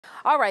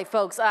All right,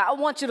 folks, I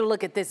want you to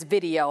look at this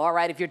video, all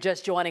right? If you're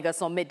just joining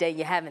us on Midday,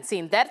 you haven't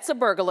seen. That's a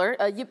burglar,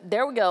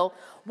 there we go,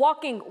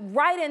 walking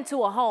right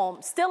into a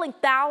home, stealing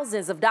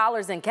thousands of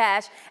dollars in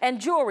cash and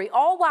jewelry,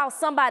 all while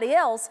somebody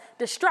else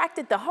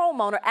distracted the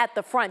homeowner at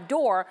the front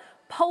door,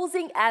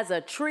 posing as a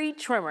tree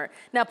trimmer.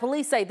 Now,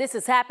 police say this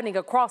is happening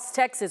across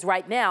Texas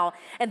right now,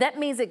 and that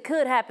means it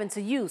could happen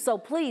to you. So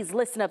please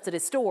listen up to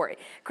this story.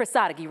 Chris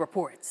Sadeghi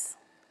reports.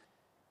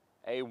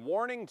 A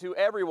warning to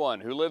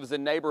everyone who lives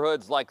in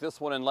neighborhoods like this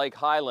one in Lake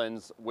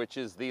Highlands, which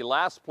is the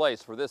last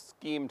place for this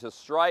scheme to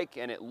strike,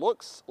 and it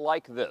looks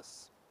like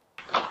this.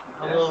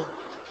 Hello,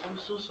 I'm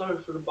so sorry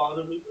for the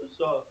bother. We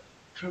was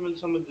trimming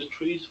some of the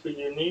trees for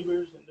your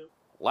neighbors.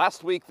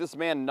 Last week, this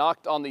man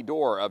knocked on the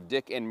door of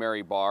Dick and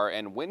Mary Bar,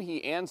 and when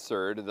he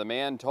answered, the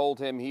man told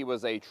him he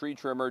was a tree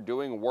trimmer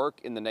doing work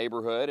in the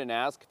neighborhood and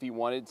asked if he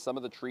wanted some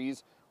of the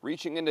trees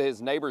reaching into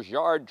his neighbor's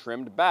yard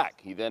trimmed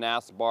back. He then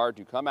asked Barr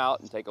to come out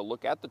and take a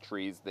look at the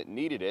trees that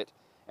needed it.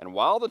 And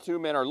while the two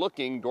men are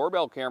looking,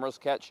 doorbell cameras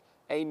catch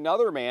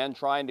another man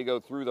trying to go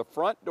through the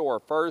front door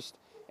first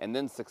and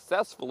then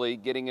successfully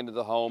getting into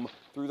the home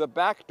through the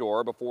back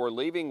door before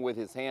leaving with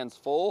his hands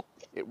full.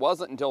 It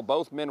wasn't until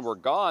both men were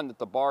gone that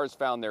the Barrs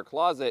found their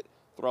closet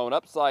thrown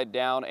upside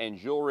down and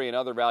jewelry and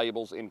other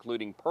valuables,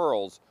 including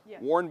pearls,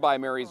 worn by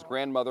Mary's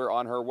grandmother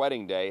on her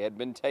wedding day, had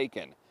been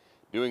taken.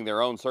 Doing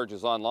their own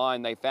searches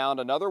online, they found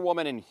another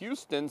woman in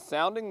Houston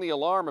sounding the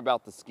alarm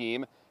about the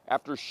scheme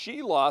after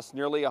she lost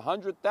nearly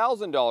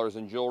 $100,000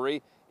 in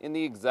jewelry in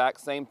the exact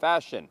same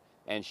fashion.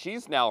 And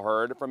she's now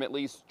heard from at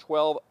least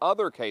 12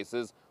 other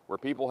cases where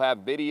people have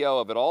video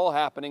of it all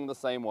happening the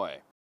same way.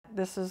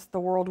 This is the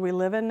world we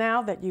live in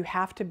now, that you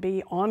have to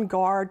be on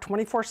guard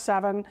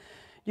 24/7.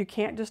 You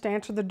can't just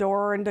answer the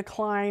door and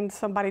decline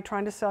somebody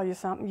trying to sell you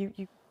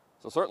something.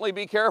 So certainly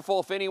be careful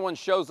if anyone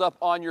shows up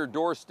on your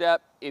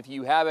doorstep. If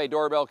you have a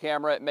doorbell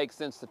camera, it makes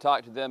sense to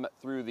talk to them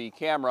through the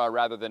camera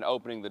rather than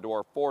opening the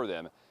door for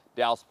them.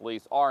 Dallas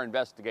police are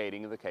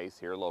investigating the case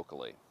here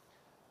locally.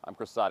 I'm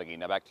Chris Sadeghi.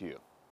 Now back to you.